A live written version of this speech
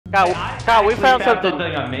Kyle, we found something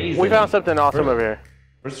amazing. We found something awesome over here.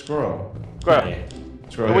 Where's Squirrel? Squirrel.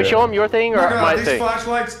 Did we show him your thing or my thing? These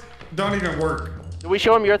flashlights don't even work. Did we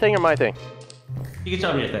show him your thing or my thing? You can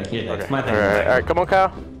show me your thing. Okay. My thing. Alright, come on,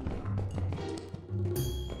 Kyle.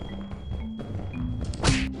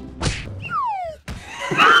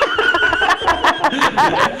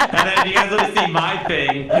 And then you guys want to see my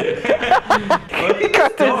thing.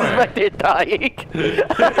 Cartoons is back there dying.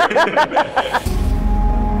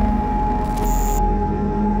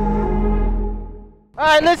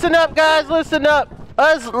 Alright, listen up, guys, listen up.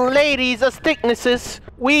 Us ladies, us thicknesses,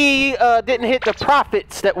 we didn't hit the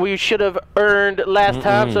profits that we should have earned last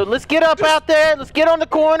time. So let's get up out there, let's get on the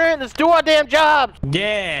corner, and let's do our damn jobs.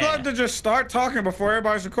 Yeah. You have to just start talking before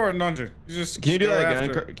everybody's recording, don't you? Can you do that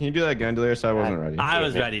again? Can you do that again, Delirious? I wasn't ready. I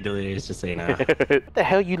was ready, Delirious, just so you know. What the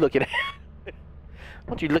hell are you looking at? Why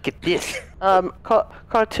don't you look at this?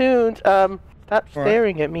 Cartoons, stop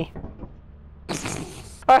staring at me.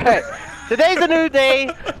 Alright, today's a new day.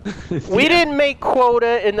 We didn't make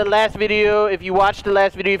quota in the last video. If you watched the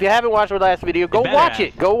last video, if you haven't watched the last video, go watch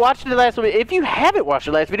it. Go watch the last video. If you haven't watched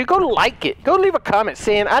the last video, go like it. Go leave a comment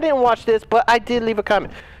saying, I didn't watch this, but I did leave a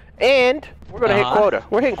comment. And we're going to hit quota.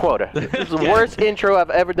 We're hitting quota. This is the worst intro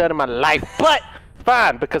I've ever done in my life, but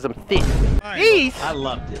fine, because I'm thick. Bees! I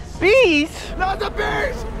love this. Bees! Not the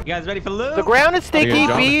bears! You guys ready for loot? The ground is sticky,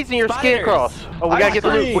 bees, and your skin crawls. Oh, we gotta get the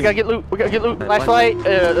loot. We gotta get loot. We gotta get loot. Flashlight,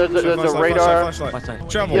 there's a radar.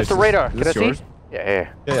 Shovel. Yes, the radar. Can I see? yours?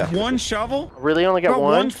 Yeah. One shovel? I really only got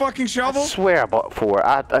one? One fucking shovel? I swear I bought 4.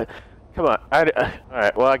 Come on.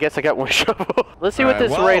 Alright, well, I guess I got one shovel. Let's see what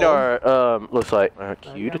this radar looks like.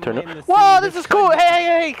 Q to turn up. Whoa, this is cool.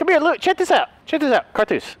 Hey, come here. Look, check this out.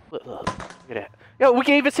 Cartoons. Look at that. Yo, we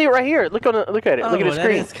can even see it right here. Look at it. Look at the screen.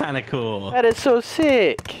 That is kind of cool. That is so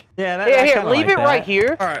sick. Yeah, here, leave it right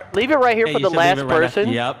here. All right. Leave it right here for the last person.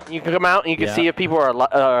 Yep. You can come out and you can see if people are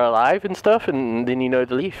alive and stuff, and then you know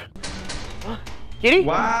to leave. Kitty?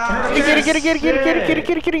 Wow.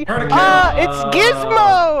 Kitty. Ah, it's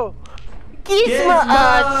Gizmo!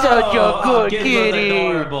 Ah, such a good kitty.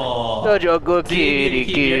 Adorable. Such a good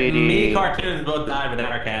kitty. Me, Cartoons both died with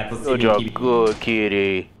our cats. Let's Such a good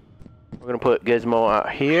kitty. We're gonna put Gizmo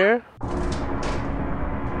out here.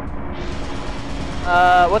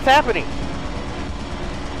 What's happening?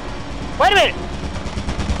 Wait a minute!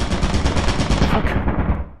 Fuck.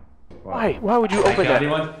 Why would you open that?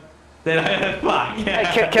 Fuck.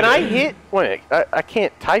 Hey, can I hit? Wait, I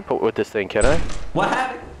can't type with this thing, can I? What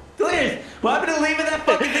happened? Delirious, what happened to leaving that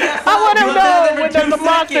fucking thing outside? I want to know when there's a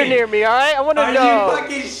monster near me, alright? I want to know. Are you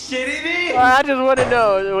fucking shitting me? I just want to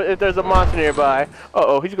know if there's a monster nearby.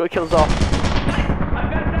 Uh-oh, he's gonna kill us all.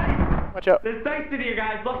 I've got dice. Watch out. There's dice in here,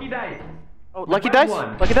 guys. Lucky dice. Oh, lucky dice?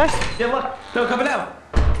 Lucky dice? Yeah, look. No, coming out.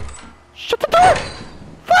 Shut the door!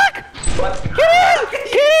 Fuck! What?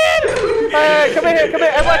 Get in! Alright, come here.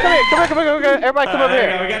 Everybody come here. Everybody come over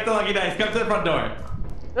here. We got the lucky dice. Come to the front door.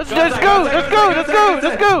 Let's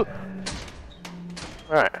go!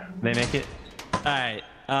 Alright. They make it. Alright.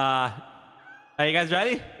 Are you guys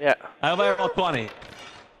ready? Yeah. I hope I roll 20.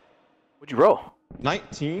 What'd you roll?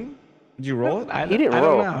 19? Did you roll it? He didn't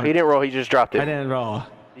roll. He didn't roll, he just dropped it. I didn't roll.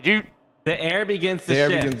 Did you? The air begins to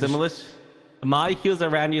shift. The molecules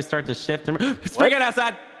around you start to shift. Spring it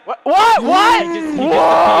outside. What?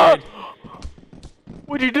 What?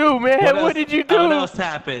 What'd you do, man? What did you do? What else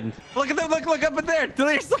happened? Look at them! Look up in there!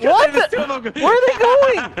 Delirious! Look What? There's 2 of them. Where are they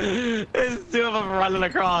going? There's 2 of them running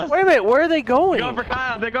across. Wait a minute, where are they going? They're going for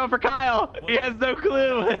Kyle. They're going for Kyle. He has no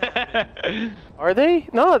clue. Are they?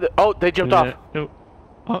 No. Oh, they jumped off. No.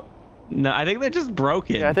 Oh, no, I think they're just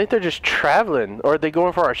broken. Yeah, I think they're just traveling, or are they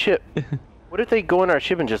going for our ship? What if they go in our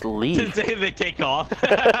ship and just leave? They take off.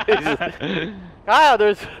 Kyle,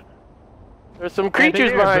 there's some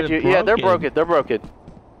creatures behind you. Yeah, they're broken.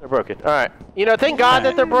 All right. You know, thank God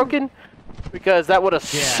that they're broken, because that would have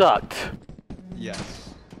sucked. Yes.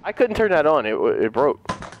 I couldn't turn that on. It broke.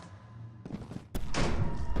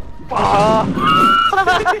 No,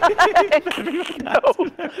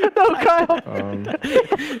 Kyle.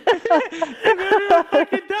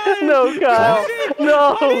 No, Kyle.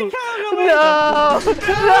 No.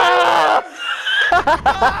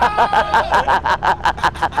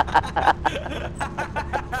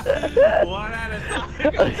 One at a time.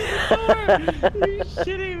 You're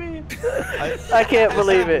shitting me. I can't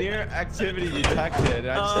believe it. Near activity detected. We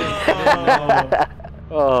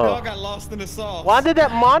all got lost in the sauce. Why did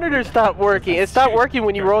that monitor stop working? It stopped working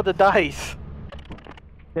when you rolled the dice.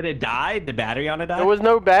 Did it die? The battery on it die? There was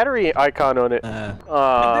no battery icon on it. I think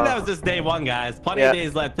that was just day 1, guys. Plenty of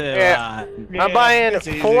days left to. I'm buying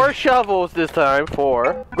 4 shovels this time.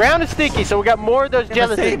 4. Ground is sticky, so we got more of those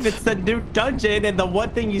gelatins. It's the new dungeon, and the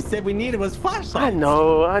one thing you said we needed was flashlights. I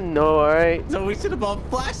know, all right. So we should have bought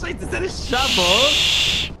flashlights instead of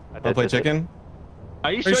shovels. I'll play chicken.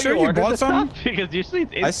 Are you sure you bought some? Because usually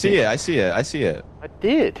it's instant. I see it. I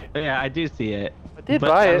did. Yeah, I do see it. I did but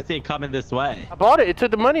buy I it. don't see it coming this way. I bought it. It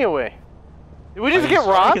took the money away. Did we just get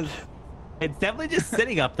robbed? It's definitely just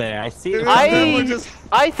sitting up there. I see it.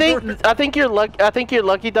 I think your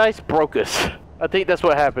lucky dice broke us. I think that's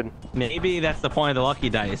what happened. Maybe that's the point of the lucky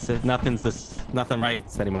dice. If nothing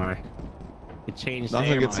writes anymore. It changed.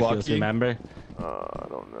 Nothing gets lucky. Remember? I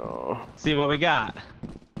don't know. See what we got.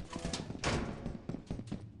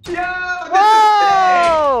 Yo!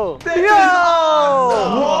 Whoa!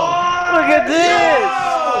 Look at this!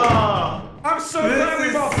 I'm so glad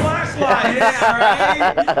we bought flashlights.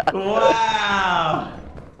 Yeah, right? Wow.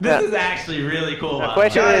 This is actually really cool. The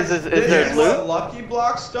question is there loot? What Lucky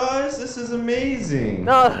Blocks does? This is amazing.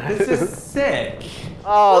 No. This is sick.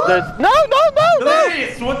 Oh, there's no.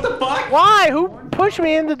 Delirious, what the fuck? Why? Who pushed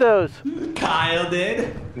me into those? Kyle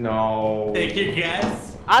did. No. Take your guess.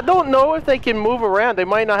 I don't know if they can move around. They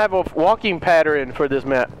might not have a walking pattern for this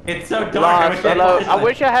map. It's so dark. I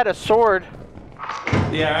wish I had a sword.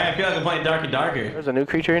 Yeah, right. I feel like I'm playing darker and darker. There's a new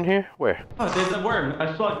creature in here? Where? Oh, there's a worm.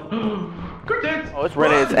 I saw it. Oh, it's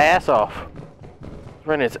running its ass off. It's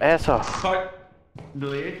running its ass off.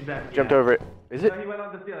 Delirious, exactly. Jumped over it. Is it? No, he went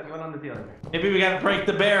on the ceiling. Maybe we gotta break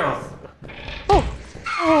the barrels. Oh.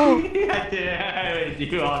 I did.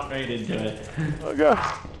 You all straight into it. Oh, God.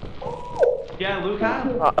 Yeah, Luke,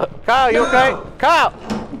 Kyle? Kyle, you okay? Kyle!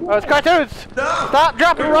 Oh, it's cartoons! No! Stop,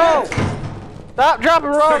 drop, and roll! Stop, drop,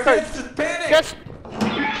 and roll! Just panic! Just...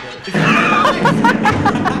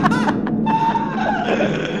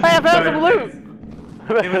 Hey, I found some loot!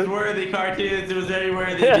 It was worthy, cartoons. It was very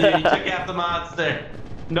worthy. You took out the monster.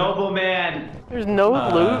 Noble man. There's no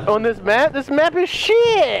loot on this map. This map is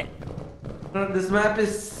shit! This map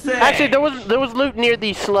is sick. Actually, there was loot near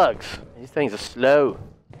these slugs. These things are slow.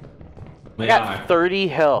 I got 30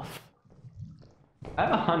 health. I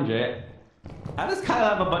have 100. How does Kyle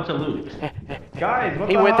have a bunch of loot? Guys, what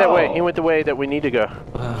He the went hell? that way. He went the way that we need to go.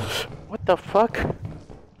 What the fuck?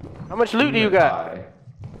 How much loot do you got?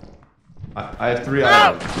 I have 3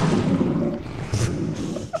 items.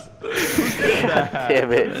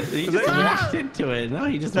 Damn it. He just walked into it. No,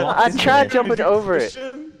 he just walked I into it. tried jumping over it.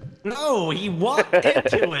 No, he walked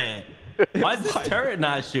into it. Why is this turret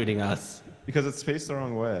not shooting us? Because it's faced the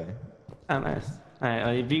wrong way. Oh, nice.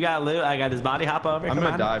 Alright, if you got loot, I got his body. Hop over. I'm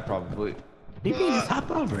gonna die probably. You can just hop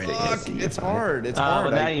over it. Fuck, it's hard. It's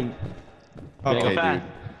hard. But now you... Okay, go fast.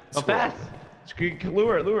 Go fast.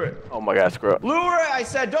 Lure it. Oh my god, screw up. Lure it! I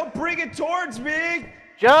said, don't bring it towards me!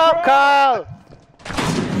 Jump, Kyle!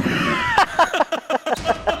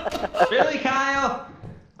 Really, Kyle?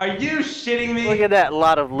 Are you shitting me? Look at that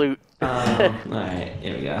lot of loot. Alright,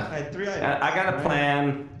 here we go. I had 3 items. I got a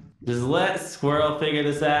plan. Just let Squirrel figure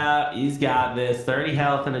this out. He's got this. 30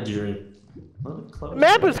 health and a drip. A little bit closer. The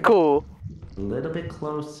map is cool. A little bit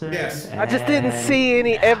closer. Yes. I just didn't see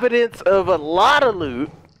any evidence of a lot of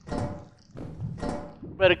loot.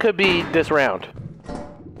 But it could be this round.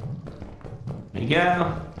 There you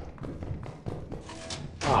go.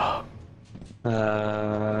 Oh,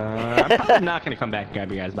 I'm probably not gonna come back and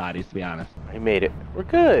grab your guys' bodies, to be honest. I made it. We're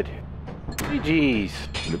good. GG's.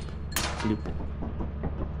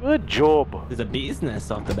 Good job. There's a bee's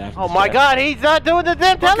nest off the back. Oh my god, he's not doing the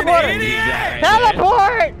damn teleporter! Idiot.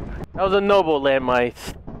 Teleport! That was a noble landmine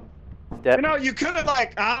step. You know, you could have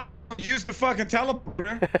like used the fucking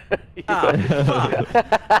teleporter. Oh, fuck.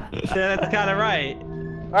 Yeah, that's kind of right.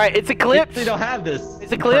 Alright, it's eclipse. We don't have this.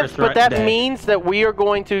 It's eclipse, but that means that we are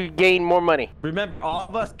going to gain more money. Remember, all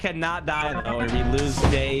of us cannot die though, or we lose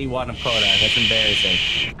day 1 of quota. That's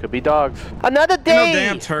embarrassing. Could be dogs. Another No day!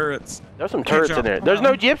 damn turrets. There's some turrets in there. There's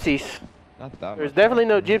no gypsies. Not that There's definitely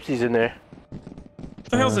no gypsies in there. What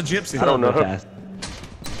the hell's a gypsy? I don't know.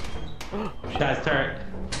 Guys, turret.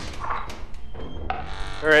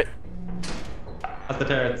 Alright. That's the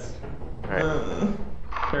turrets. Alright.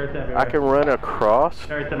 Turrets everywhere. I can run across.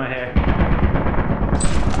 Turrets in my hair.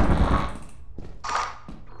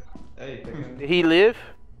 Hey, Did he live?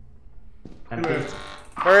 Empty.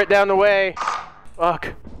 Turret down the way.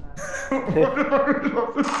 Fuck. Fuck.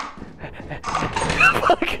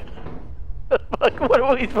 Fuck, what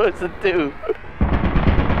are we supposed to do?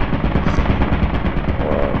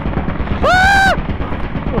 Ah!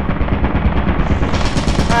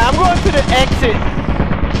 Alright, I'm going to the exit.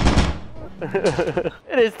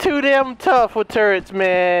 It is too damn tough with turrets,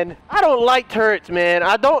 man. I don't like turrets, man.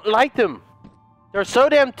 I don't like them. They're so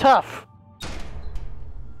damn tough.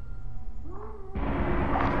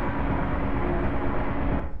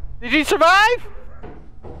 Did you survive?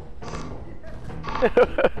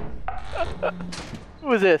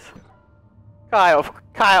 Who is this? Kyle.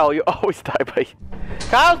 Kyle, you always die by.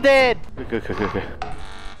 Kyle's dead. Good.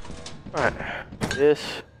 All right.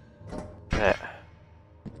 This. That.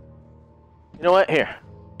 You know what? Here.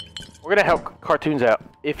 We're gonna help Cartoons out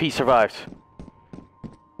if he survives.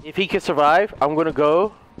 If he can survive, I'm gonna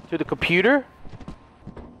go to the computer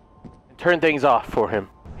and turn things off for him.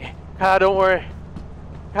 Kyle, don't worry.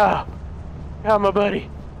 Kyle, my buddy.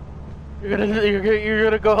 You're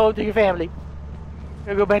gonna go home to your family. You're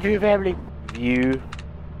gonna go back to your family. View,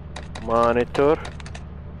 monitor.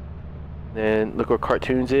 Then look where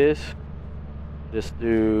Cartoons is. Just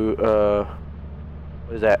do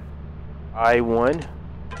what is that? I1.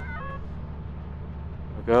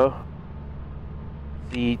 Go.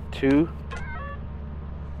 C2.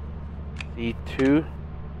 C2.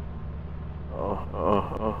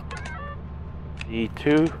 Oh.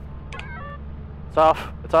 C2. It's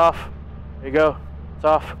off. It's off. There you go. It's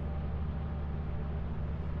off.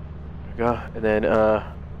 There you go. And then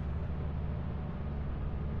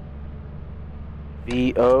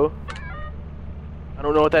VO. I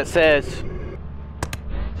don't know what that says.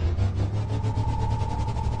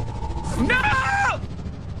 No!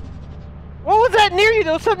 What was that near you?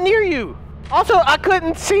 There was something near you. Also, I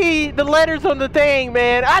couldn't see the letters on the thing,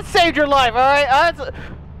 man. I saved your life, all right?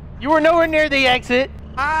 You were nowhere near the exit.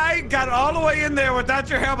 I got all the way in there without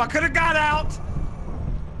your help. I could have got out.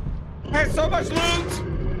 I had so much loot.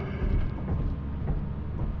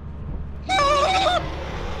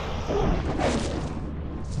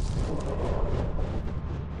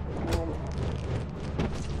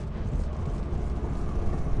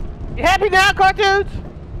 You happy now, Cartoons?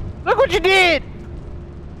 Look what you did!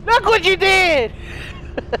 Look what you did!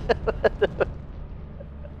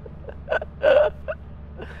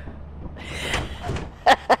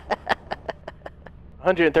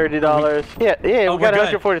 $130. Yeah, Oh, we got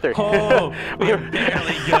we're good. 143. Oh, we're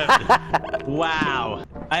barely good. Wow.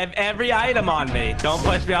 I have every item on me. Don't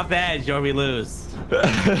push me off the edge or we lose.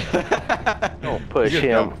 Don't push You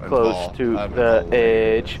him don't close involve. to I'm the involved.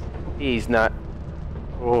 edge. He's not.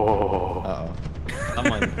 Oh. Uh-oh.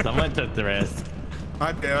 Someone took the risk.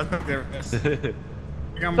 I did. I took their risk.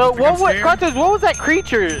 So Cartoons, what was that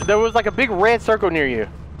creature? There was like a big red circle near you.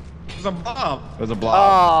 It was a bomb. There's a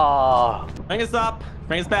blob. Oh. Bring us up.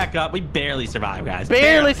 Bring us back up. We barely survived, guys.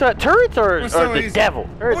 Barely. So turrets are so the easy. devil.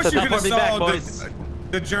 I Turrets wish are you the could have Teleport me back, saw boys.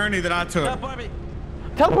 the journey that I took. Teleport me.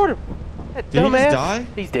 Teleport him. That Did he just dumbass. die?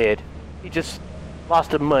 He's dead. He just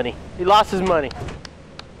lost his money. He lost his money.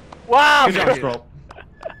 Wow. Good job, Scroll.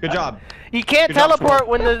 Good job. You can't Good job, teleport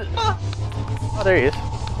Scroll. when the. Oh, there he is.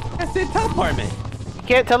 I said teleport me. You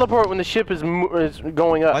can't teleport when the ship is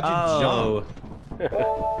going up. Why'd you Oh. jump?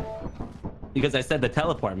 Because I said to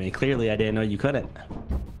teleport me. Clearly, I didn't know you couldn't.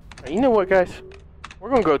 You know what, guys? We're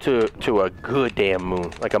gonna go to a good damn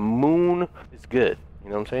moon. Like a moon is good. You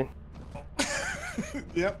know what I'm saying?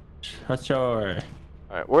 Yep. Sure.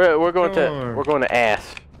 All right, we're going Sure. to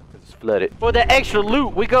ass. It's flooded. For the extra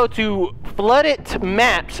loot, we go to flooded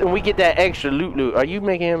maps and we get that extra loot. Are you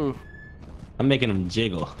making him? I'm making them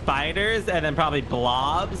jiggle. Spiders and then probably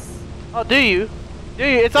blobs. Oh, do you? Do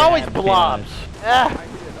you? It's Yeah, always to be blobs. Ah,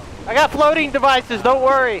 I got floating devices. Don't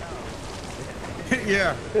worry.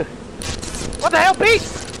 Yeah. What the hell, Pete?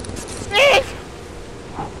 Pete!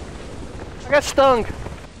 I got stung.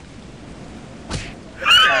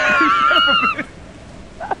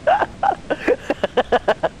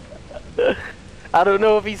 I don't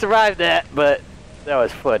know if he survived that, but that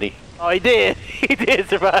was funny. Oh, he did. He did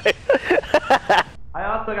survive. I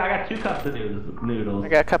got 2 cups of noodles. I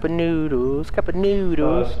got a cup of noodles.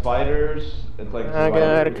 Spiders. It's like. I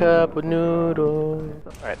got a cup of noodles.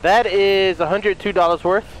 All right, that is $102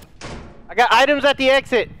 worth. I got items at the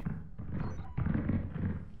exit.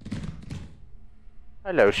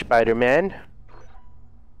 Hello, Spider-Man.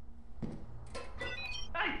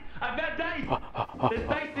 Dice! I've got dice! There's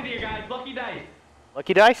dice in here, guys. Lucky dice.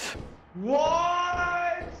 Lucky dice.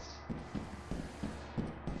 What?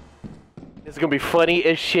 This is gonna be funny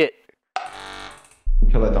as shit.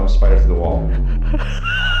 Kill that dumb spider through the wall.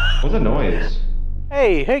 What's the noise?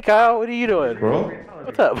 Hey, Kyle, what are you doing? Bro?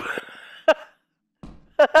 What's up?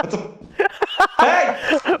 What's up?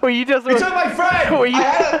 Hey! Were you just You took my friend! Were you? I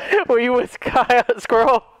had Were you with Kyle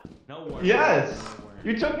Squirrel? No worries. Yes!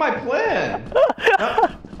 You took my plan!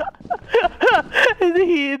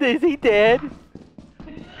 Is he dead?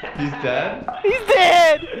 He's dead? He's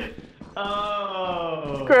dead!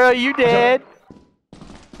 Oh. Girl, you dead.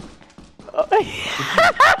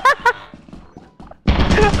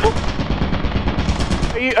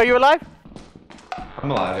 Are you alive?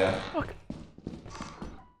 I'm alive, yeah. Okay.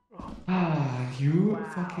 You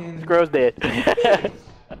fucking... Girl's dead.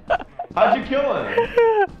 How'd you kill him?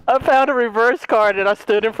 I found a reverse card and I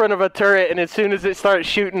stood in front of a turret, and as soon as it started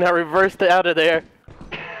shooting, I reversed it out of there.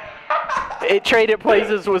 It traded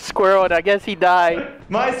places with Squirrel, and I guess he died.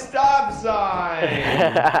 My stop sign!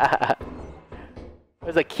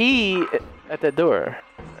 There's a key at the door.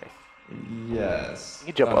 Yes. You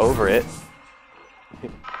can jump over it.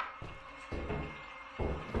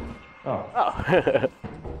 Oh. Oh.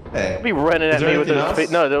 Hey. Be running at Is there me with anything those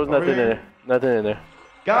else No, there was over nothing in here? there. Nothing in there.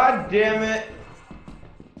 God damn it.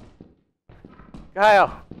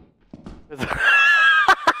 Kyle. There's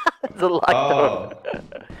a locked door.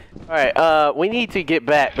 Alright, we need to get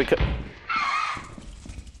back because...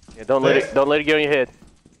 Yeah, don't let it get on your head.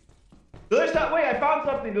 Delirious, wait, I found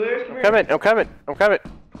something, Delirious, come here. I'm coming.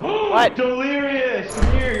 What? Delirious,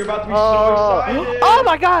 come here, you're about to be so excited. Oh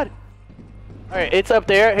my god! Alright, it's up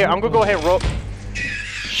there. Here, I'm gonna go ahead and roll.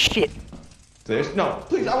 Shit. Delirious, no,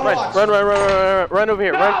 please, I wanna watch. Run over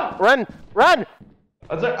here. No! Run!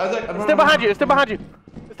 I was like, It's still behind you.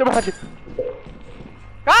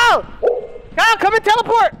 Kyle! Kyle, come and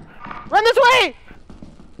teleport! Run this way!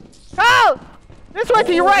 Kyle! This way,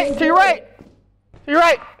 to your right! Keep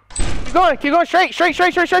going, straight,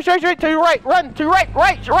 to your right, run, to your right,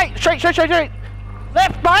 straight,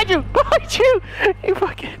 left, behind you! You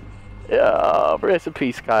fucking... Oh, rest in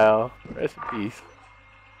peace, Kyle. Rest in peace.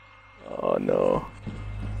 Oh, no.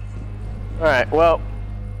 Alright, well,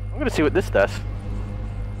 I'm gonna see what this does.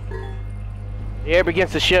 The air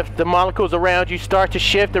begins to shift, the molecules around you start to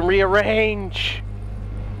shift and rearrange.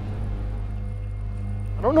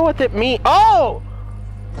 I don't know what that means. Oh!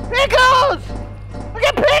 Pickles! Look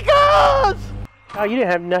at pickles! Oh, you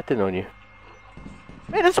didn't have nothing on you.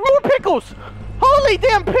 Man, there's more pickles! Holy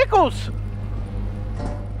damn pickles!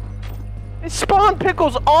 It spawned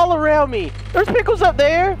pickles all around me. There's pickles up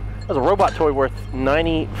there. There's a robot toy worth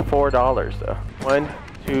 $94 though. 1,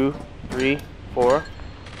 2, 3, 4.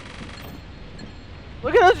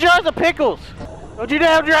 Look at those jars of pickles! Don't you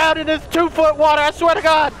dare drown in this 2-foot water, I swear to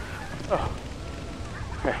God! Oh.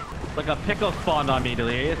 Okay. Like a pickle spawned on me,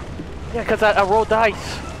 Delirious. Yeah, because I rolled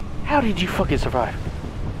dice. How did you fucking survive?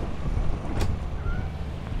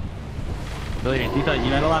 Delirious, you thought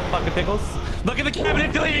you had a lot of fucking pickles? Look at the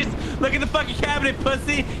cabinet, Delirious! Look at the fucking cabinet,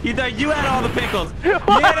 pussy! You thought you had all the pickles! Yeah,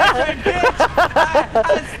 that's right, bitch!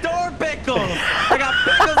 I store pickles! I got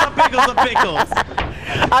pickles on pickles!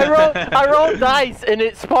 I rolled dice and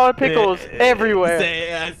it spawned pickles everywhere.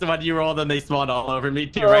 So when you rolled them, they spawned all over me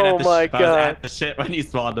too. Oh right at the my I was God. at the shit when you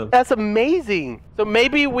spawned them. That's amazing. So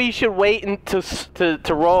maybe we should wait to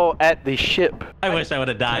roll at the ship. I wish I would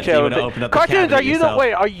have died. So you would have opened up the Cartoons, cabinet are you yourself.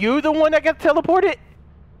 are you the one that got teleported?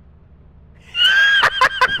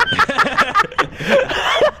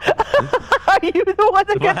 Are you the one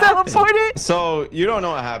that got teleported? So, you don't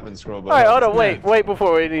know what happened, Scroll. Alright, hold on, wait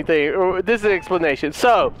before anything. This is an explanation.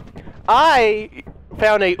 So, I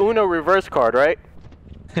found a Uno reverse card, right?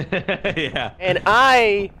 Yeah. And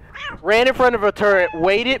I ran in front of a turret,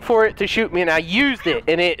 waited for it to shoot me, and I used it.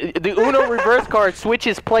 And the Uno reverse card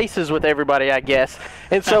switches places with everybody, I guess.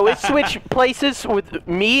 And so it switched places with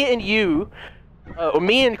me and you.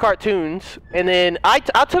 Me and Cartoons, and then I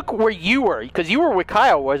took where you were, because you were with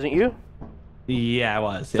Kyle, wasn't you? Yeah, I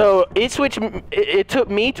was. Yeah. So it switched. It took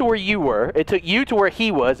me to where you were. It took you to where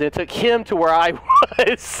he was. And it took him to where I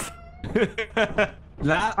was.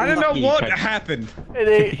 I didn't know what happened. And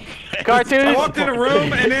then, Cartoons. I walked in a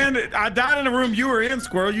room and then I died in the room you were in,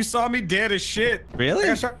 Squirrel. You saw me dead as shit. Really?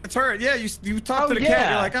 I shot the turret. Yeah, you talked to the cat.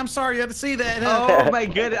 You're like, I'm sorry you had to see that. Oh my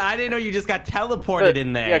goodness! I didn't know you just got teleported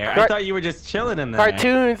in there. Yeah, I thought you were just chilling in there.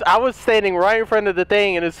 Cartoons. I was standing right in front of the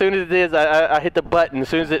thing, and as soon as it is, I hit the button. As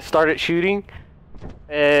soon as it started shooting,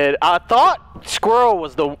 and I thought Squirrel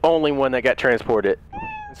was the only one that got transported.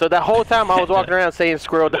 So that whole time I was walking around saying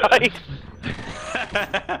Squirrel died.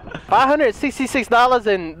 $566,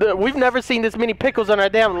 and we've never seen this many pickles in our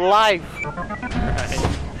damn life.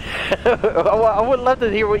 I would love to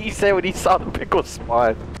hear what you said when you saw the pickles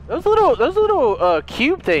spawn. Those little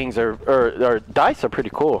cube things or dice are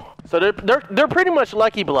pretty cool. So they're pretty much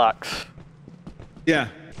lucky blocks. Yeah.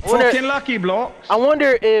 Fucking lucky blocks. I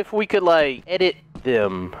wonder if we could like edit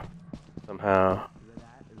them somehow.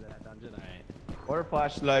 Or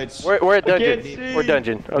flashlights. We're at dungeon. We're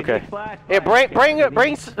dungeon. Okay. Yeah,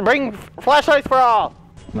 bring flashlights for all.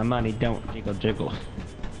 My money don't jiggle jiggle.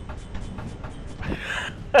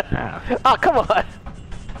 Oh, come on.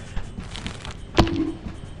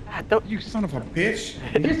 Ah, don't. You son of a bitch.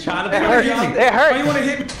 You're trying to It hurts. me. It hurts. Why you wanna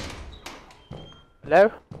hit me?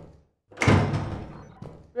 Hello?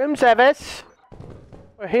 Room service.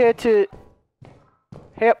 We're here to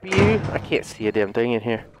help you. I can't see a damn thing in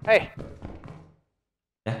here. Hey.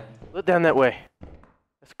 Yeah. Look down that way.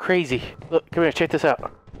 That's crazy. Look, come here, check this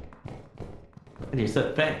out. You're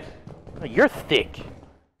so thick. Oh, you're thick.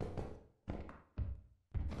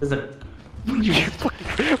 There's a. Okay.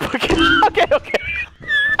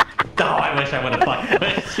 Oh, I wish I would have fucking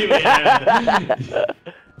pushed you in.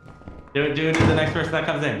 Do it to the next person that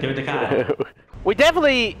comes in. Give it to Kyle. We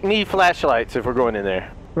definitely need flashlights if we're going in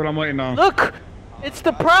there. That's what I'm waiting on. Look! It's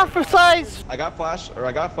the prophesized. I got flashlights.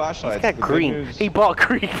 He's got The good green. news- He bought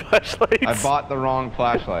green flashlights. I bought the wrong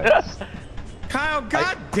flashlights. Kyle,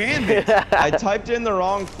 god damn it. I typed in the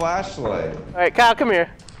wrong flashlight. Alright, Kyle, come here.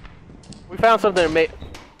 We found something amazing.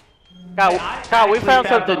 Kyle, we found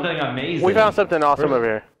something amazing. We found something awesome over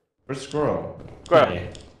here. Where's Squirrel? Bro,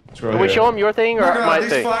 Squirrel did we here. show him your thing or Look at my these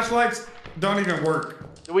thing? flashlights don't even work.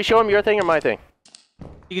 Did we show him your thing or my thing?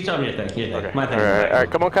 You can show me your thing. Your thing. Okay. My thing. Alright,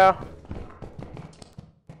 come on, Kyle.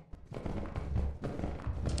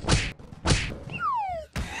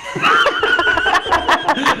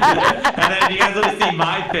 And then you guys want to see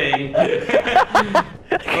my thing. Look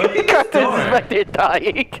at this This is door. like they're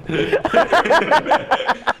dying.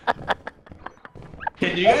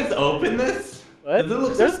 Can you guys open this? What? Does it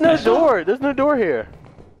look so There's no special? door. There's no door here.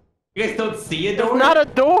 You guys don't see a door? There's not a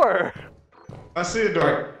door. I see a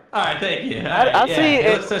door. Alright, thank you. I see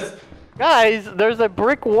it. looks just... Guys, there's a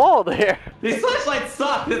brick wall there. These flashlights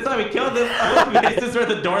suck. That's why we killed them. This is where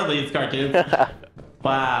the door leads, cartoons.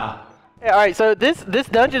 Wow. Hey, alright, so this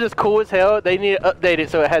dungeon is cool as hell. They need to update it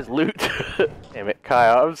so it has loot. Damn it,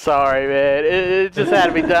 Kyle. I'm sorry, man. It just had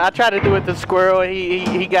to be done. I tried to do it to Squirrel and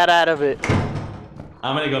he got out of it.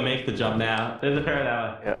 I'm gonna go make the jump now. There's a pair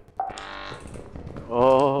that way. Yeah.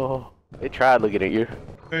 Oh, they tried looking at you.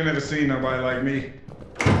 I ain't never seen nobody like me.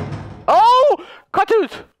 Oh!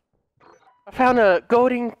 Cartoons! I found a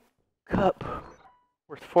golden cup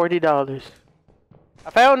worth $40. I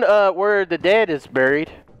found where the dead is buried.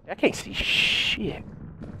 I can't see shit.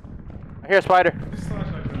 I hear a spider. These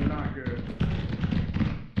flashlights are not good.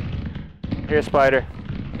 I hear a spider.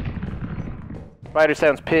 Spider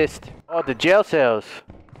sounds pissed. Oh, the jail cells.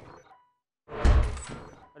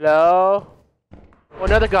 Hello? Oh,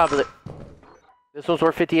 another goblet. This one's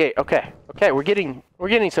worth 58. Okay. Okay, we're getting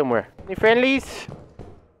somewhere. Any friendlies?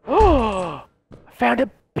 Oh! I found a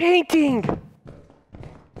painting!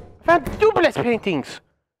 I found duplex paintings!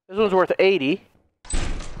 This one's worth 80.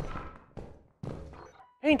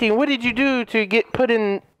 Painting, what did you do to get put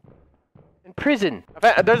in prison?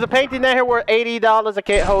 There's a painting down here worth $80. I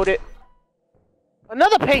can't hold it.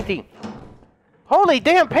 Another painting! Holy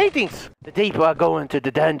damn paintings! The deeper I go into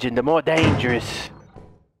the dungeon, the more dangerous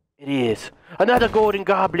it is. Another golden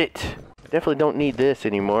goblet. I definitely don't need this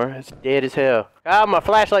anymore. It's dead as hell. Ah, my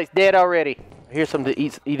flashlight's dead already. I hear something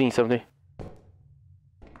eating something.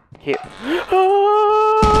 Can't. No.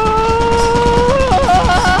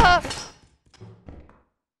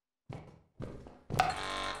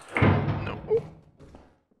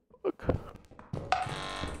 Look.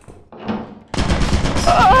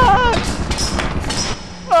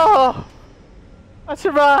 Oh! I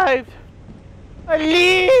survived! I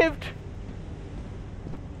lived!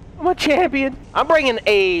 I'm a champion. I'm bringing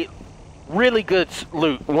a really good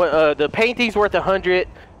loot. The painting's worth 100.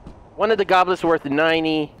 One of the goblets worth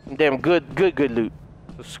 90. Damn good loot.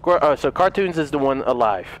 So Cartoons is the one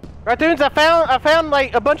alive. Cartoons, I found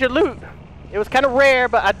like a bunch of loot. It was kind of rare,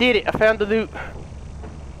 but I did it. I found the loot.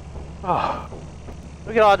 Oh,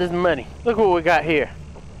 look at all this money. Look what we got here.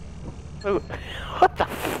 Look, what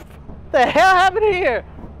the hell happened here?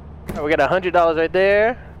 Right, we got $100 right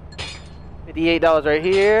there. $58 right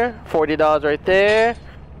here. $40 right there.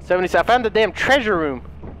 70. I found the damn treasure room.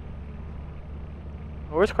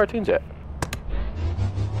 Where's Cartoons at?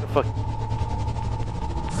 The fuck?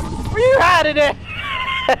 Where you hiding at?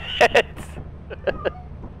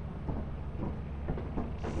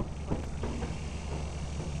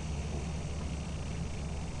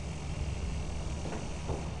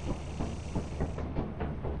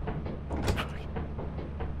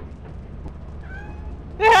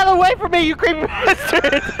 Get the hell away from me, you creepy bastard!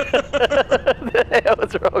 What the hell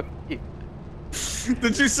is wrong with you?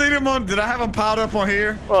 Did you see them on? Did I have them piled up on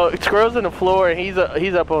here? Well, Squirrel's in the floor and he's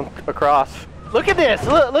up on across. Look at this!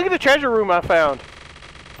 Look at the treasure room I found.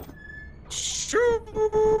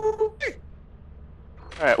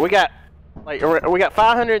 All right, we got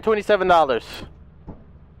 $527.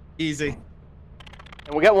 Easy.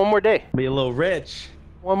 And we got one more day. Be a little rich.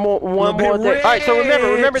 One more day. All right, so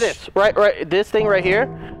remember this. Right, this thing right here.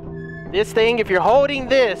 This thing, if you're holding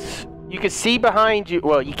this, you can see behind you.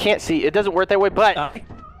 Well, you can't see. It doesn't work that way, but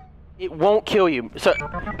it won't kill you. So,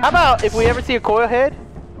 how about if we ever see a coil head,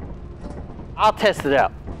 I'll test it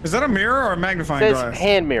out. Is that a mirror or a magnifying It glass? says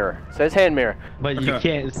hand mirror. It says hand mirror. But you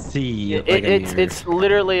can't see. It's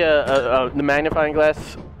literally the magnifying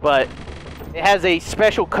glass, but it has a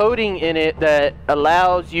special coating in it that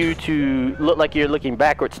allows you to look like you're looking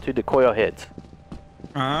backwards to the coil heads.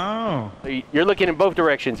 Oh. So you're looking in both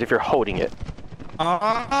directions if you're holding it.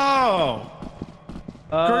 Oh.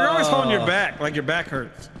 You're always holding your back, like your back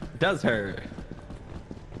hurts. It does hurt.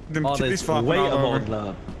 Them All kitties this flopping weight all of over. old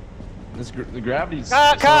love. The gravity's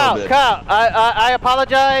Kyle, I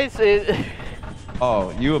apologize.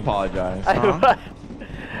 Oh, you apologize.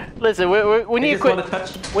 Listen, we need to wanna quit.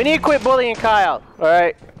 touch. We need to quit bullying Kyle. All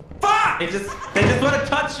right. Fuck! They just want to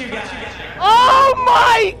touch you guys. Oh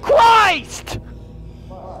my Christ!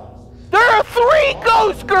 There are 3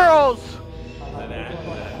 ghost girls.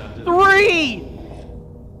 3. See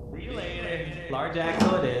you later. Large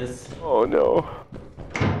axle it is. Oh no.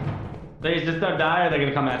 They just don't die, or they're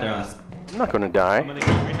gonna come after us. I'm not gonna I'm die. gonna keep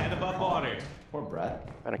your head above water. Poor Brett.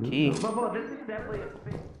 Got a key. This is definitely a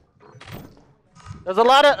There's a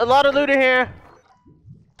lot of loot in here.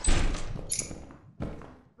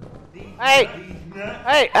 Hey!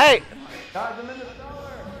 Hey!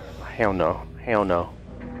 Hell no. Hell no.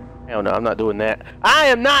 Hell no, I'm not doing that. I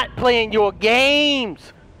am not playing your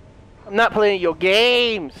games! I'm not playing your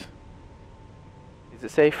games! Is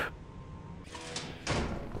it safe?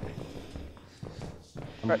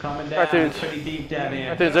 I'm coming down. Cartoons. It's pretty deep down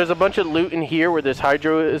here. There's a bunch of loot in here where this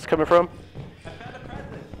hydro is coming from.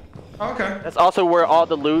 Okay. That's also where all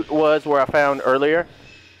the loot was where I found earlier.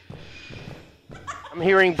 I'm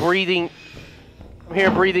hearing breathing. I'm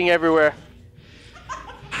hearing breathing everywhere.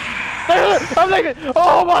 I'm like,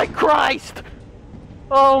 oh my Christ!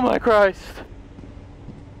 Oh my Christ!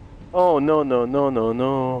 Oh no.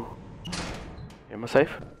 Am I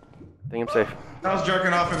safe? I think I'm safe. I was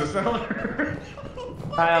jerking off in the cellar.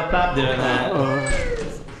 Kyle, stop doing that.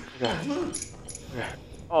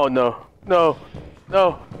 Oh no.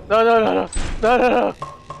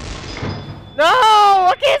 No,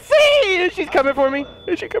 I can't see! Is she coming for me?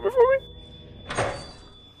 Is she coming for me?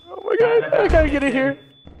 Oh my god, I gotta get in here.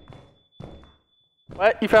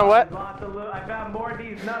 What? You found what? Lots of loot. I found more of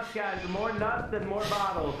these nuts, guys. More nuts and more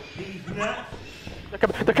bottles. These nuts.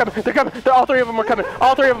 They're coming. All 3 of them are coming.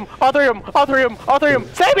 All three of them.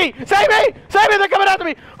 Save me! They're coming after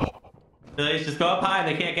me! Delirious, just go up high and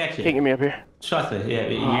they can't get you. Can't get me up here. Trust me.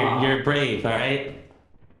 Yeah, you're brave, alright?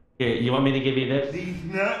 Here, you want me to give you this? These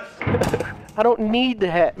nuts? I don't need the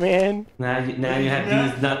hat, man. Now you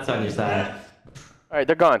have these nuts on your side. Alright,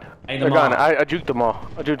 they're gone. Ate They're them gone. all. I juked them all.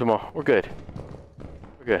 We're good.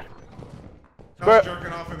 I was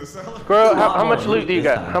jerking off in the cellar. Squirrel, how much loot do you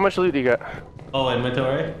got? How much loot do you got? Oh,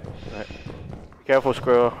 inventory? Right. Be careful,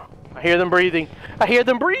 Squirrel. I hear them breathing. They're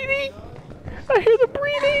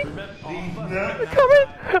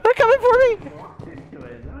coming for me.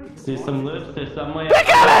 See some loot. There's some way. They're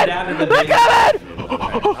coming! Down to the They're big-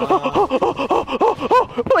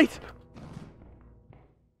 coming! Please.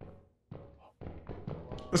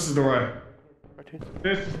 This is the way. Cartoons,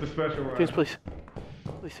 This is the special way. cartoons, please.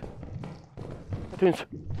 Cartoons.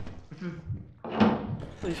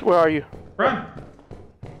 Please, where are you? Run.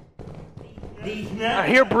 I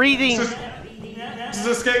hear breathing. This is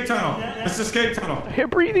escape tunnel. I hear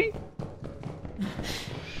breathing.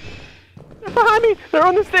 They're behind me. They're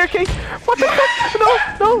on the staircase. What the fuck?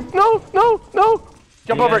 No.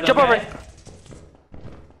 Jump over it.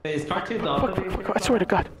 Is cartoons also? Fuck, I swear to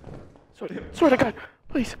God. Swear to God.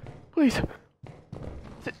 Please.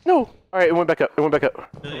 No. Alright, it went back up. Just go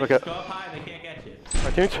up high and they can't get you.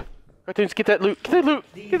 Cartoons, get that loot.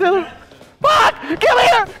 Fuck! Come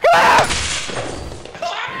here!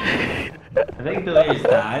 I think Delirious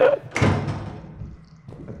died. I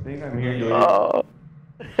think I'm here. Oh.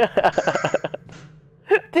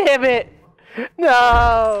 Damn it!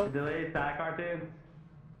 No! Delirious die, cartoon?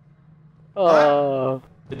 Oh.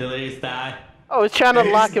 Did Delirious die? I was trying to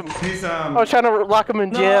lock him. He's I was trying to lock him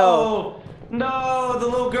in jail. No, the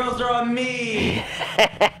little girls are on me.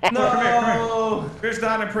 No. Come here. Chris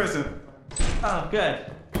died in prison. Oh, good.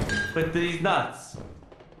 With these nuts.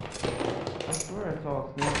 I swear I saw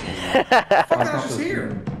a Fuck, I was just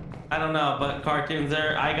here. I don't know, but cartoons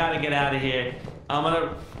are. I gotta get out of here. I'm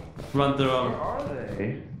gonna run through them. Where are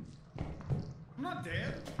they? I'm not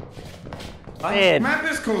dead. Man. Map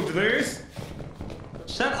is cool, Delirious.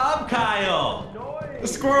 Shut up, Kyle. The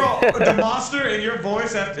squirrel, the monster in your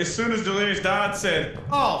voice, as soon as Delirious died, said,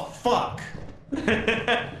 "Oh fuck."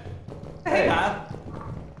 Hey, I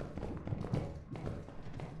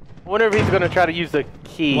wonder if he's gonna try to use the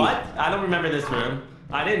key. what? I don't remember this room.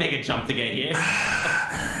 I didn't make a jump to get here.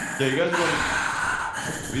 Yeah, you guys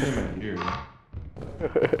want to beat him in here.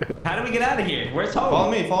 How do we get out of here? Where's home?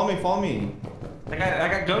 Follow me, follow me, follow me. I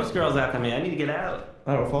got ghost girls after me. I need to get out.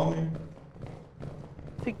 I don't follow me.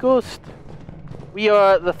 The ghost. We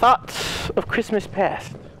are the thoughts of Christmas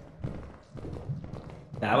past.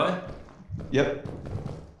 That way? Yep.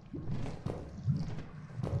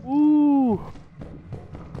 Ooh.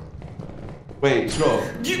 Wait, scroll.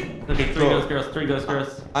 Okay, three ghost girls, three ghost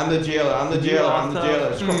girls. I'm the jailer, I'm the jailer, I'm the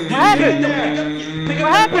jailer. Scroll. What happened?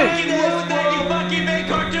 What happened? You fucking made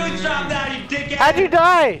cartoons drop down, you dickhead! How'd you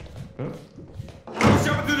die? I was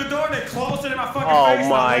jumping through the door and they closed it in my fucking face. Oh and I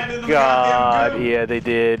my landed in the god. goddamn goo. Yeah, they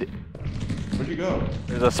did. Where'd you go?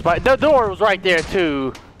 There's a spot. The door was right there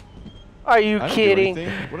too. Are you I didn't do kidding?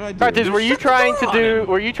 anything. What did I do? Cartoons, were you trying to do?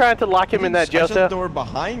 Were you trying to lock him in that jail I shut the cell? door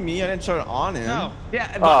behind me. I didn't shut it on him. No.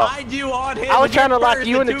 Yeah, behind you, on him. I was with your trying to lock purse,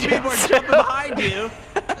 you in the two people were jail jumping cell. behind you.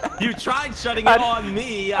 You tried shutting I- it on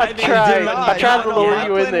me. I think you tried. did, but I tried to not lure yet.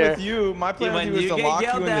 you in there. My plan When with you you was to get lock you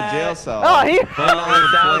yelled in the at- jail cell. Oh, he. Well, it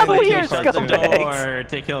sounds like Weird you shut the scumbags. door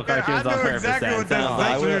to kill cartoons I on know purpose. exactly Then. what that Sounds was.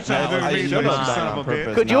 like When you're trying to I read should the have son done of it a on bitch.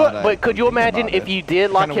 purpose. Could you? now that I But could you think imagine about if it. you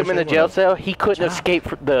did lock Kinda him wish in I a jail would've. cell? He couldn't Why? escape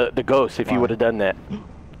the ghost if you would have done that.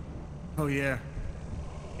 Oh yeah.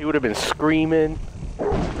 He would have been screaming.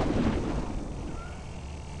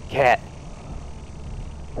 Cat.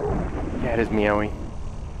 Cat is meowing.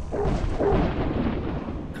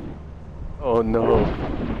 Oh no.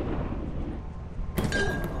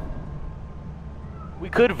 We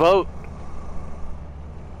could vote.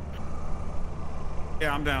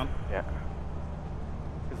 Yeah, I'm down. Yeah.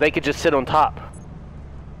 'Cause they could just sit on top.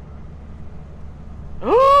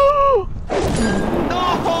 Oh!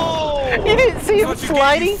 No! You didn't see him What you get,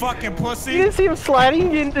 sliding? you fucking pussy. You didn't see him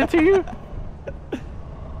sliding into you?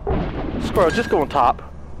 Squirrel, just go on top.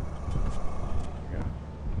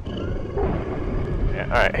 Yeah,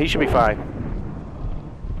 alright, he should be fine.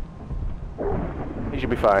 He should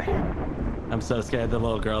be fine. I'm so scared the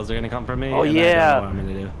little girls are gonna come for me. Oh, and yeah. I don't know what I'm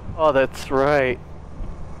gonna do. Oh, that's right.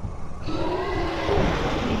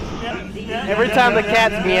 Every time the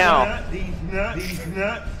cats meow. These nuts, these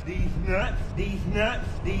nuts, these nuts, these nuts,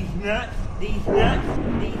 these nuts, these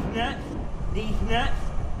nuts, these nuts,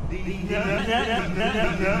 these nuts, these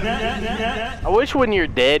nuts. I wish when you're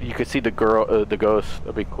dead you could see the girl, the ghost.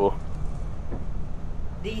 That'd be cool.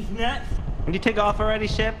 These nuts. Can you take off already,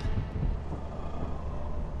 ship?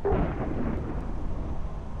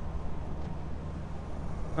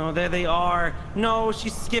 Oh, there they are. No,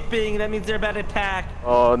 she's skipping. That means they're about to attack.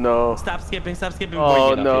 Oh no. Stop skipping. Stop skipping. Oh, before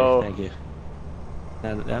you get no. up here.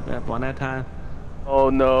 Thank you. One at a time. Oh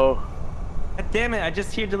no. God damn it! I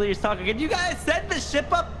just hear Delirious talking. Can you guys set the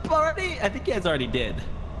ship up already? I think you guys already did.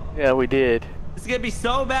 Yeah, we did. It's gonna be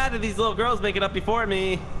so bad if these little girls make it up before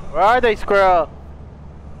me. Where are they, Squirrel?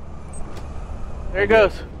 There he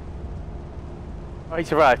goes. Oh, he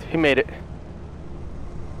survived. He made it.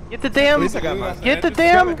 Get the damn. At least I got my. Get the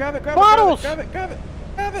damn bottles. Grab it, grab it,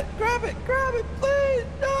 grab it, grab it, grab it, please,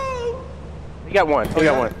 no. He got one. He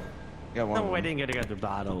got one. Got one. No, I didn't get to go to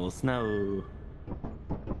bottles. No.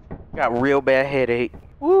 Got real bad headache.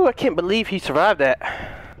 Ooh, I can't believe he survived that.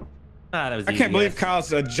 Ah, that was I easy, can't believe guys.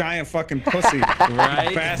 Kyle's a giant fucking pussy.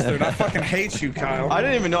 Right? Bastard. I fucking hate you, Kyle. I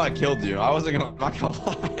didn't even know I killed you. I wasn't gonna. I'm not gonna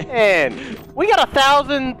lie. And we got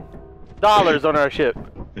 $1,000 on our ship.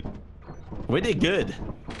 We did good.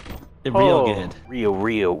 Did real good.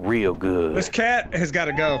 Real good. This cat has got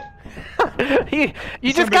to go.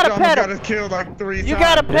 you just gotta pet him. Got us killed like 3 times. You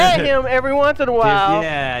gotta pet him every once in a while.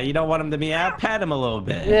 Yeah, you don't want him to meow. Pet him a little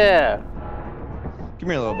bit. Yeah. Come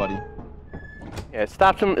here, little buddy. Yeah, it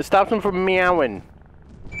stops him from meowing.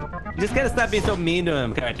 You just gotta stop being so mean to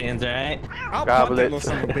him, cartoons, alright? I'll Gobble punt that it. little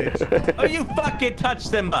son of a bitch. Oh, you fucking touched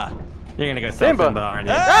Simba. You're gonna go sell Simba. Simba, aren't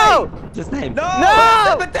you? No! Just name. No!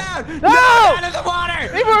 Simba down! No! Out of the water!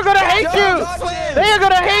 People are gonna hate you! Don't swim! They are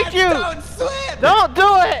gonna hate Cats you! Don't swim! Don't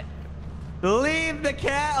do it! Leave the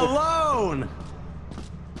cat alone!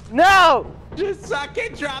 No! Just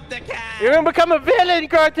fucking drop the cat! You're gonna become a villain,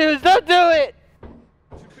 cartoons. Don't do it!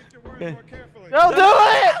 Pick your words more carefully. Don't do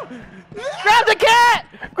it! Grab the cat!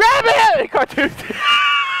 Grab it! Cartoons.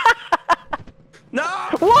 No!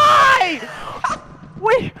 Why?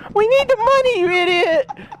 We need the money, you idiot!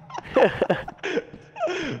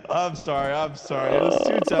 I'm sorry. It was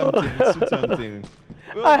too tempting. It's too tempting.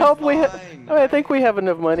 We'll I be hope we. fine. I think we have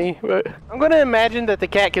enough money. But I'm gonna imagine that the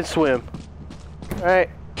cat can swim. Alright,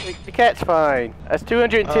 the cat's fine. That's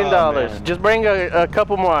 $210. man. Just bring a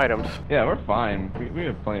couple more items. Yeah, we're fine. We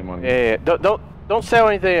have plenty of money. Yeah, don't sell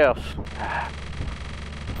anything else.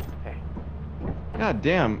 God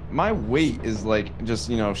damn, my weight is like just,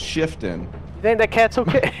 you know, shifting. You think that cat's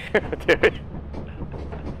okay? Dude.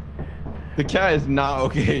 The cat is not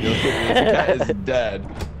okay. The cat is dead.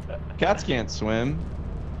 Cats can't swim.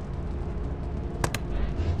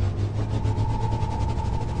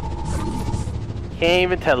 Can't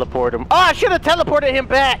even teleport him. Oh, I should have teleported him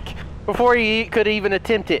back before he could even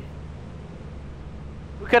attempt it.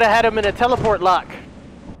 We could have had him in a teleport lock.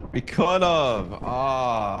 We could have.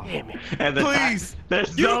 Ah. Damn it. And the Please.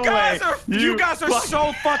 there's You no guys way are you guys are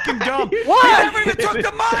so fucking dumb. What? You never even took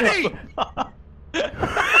the money.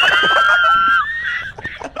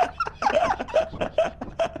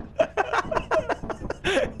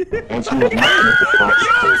 Once you have not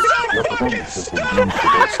You're so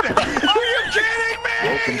fucking stupid! Are you kidding me?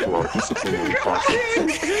 welcome to our disciplinary process.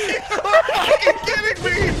 You're fucking kidding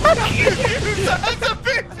me! You sons of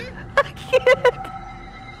bitches!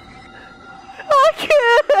 I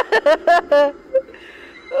can't!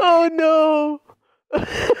 Oh no!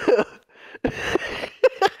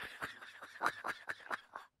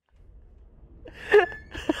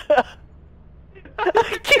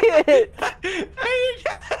 I can't!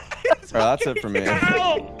 Alright, that's it for me.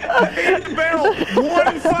 Help! Bell,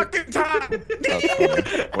 one fucking time! That's funny.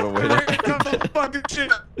 What a way to... Fucking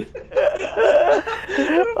shit!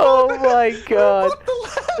 Oh my god!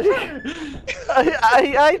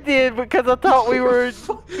 I did because I thought we were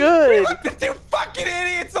good. Look at you fucking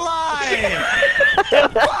idiots alive!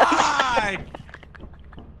 Fuck!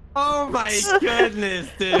 Oh my goodness,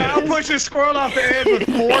 dude. I'll push a squirrel off the edge with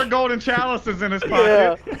 4 golden chalices in his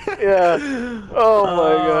pocket. Yeah. Oh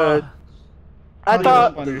my god. I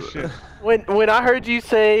thought Funny as shit. when I heard you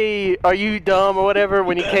say "Are you dumb?" or whatever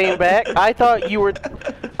when you came back, I thought you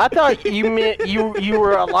meant you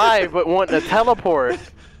were alive but wanting to teleport.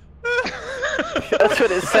 That's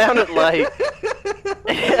what it sounded like.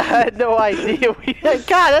 I had no idea. God,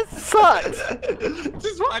 that sucks.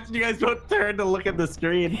 Just watching you guys both turn to look at the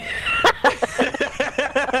screen.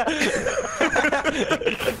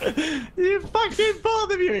 You fucking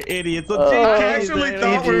both of you are idiots. I actually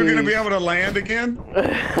thought we were going to be able to land again.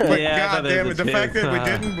 But Yeah, god damn it, the fact that we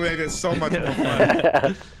didn't made it so much more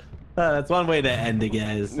fun. That's one way to end it,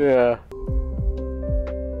 guys. Yeah.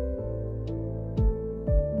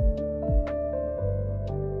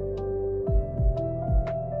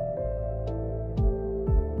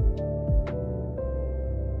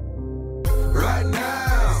 Right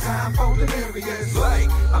now, it's time for delirious. Like,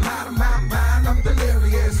 I'm out of my mind, I'm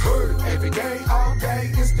delirious. Every day, all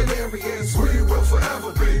day, it's delirious. We will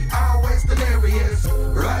forever be always delirious.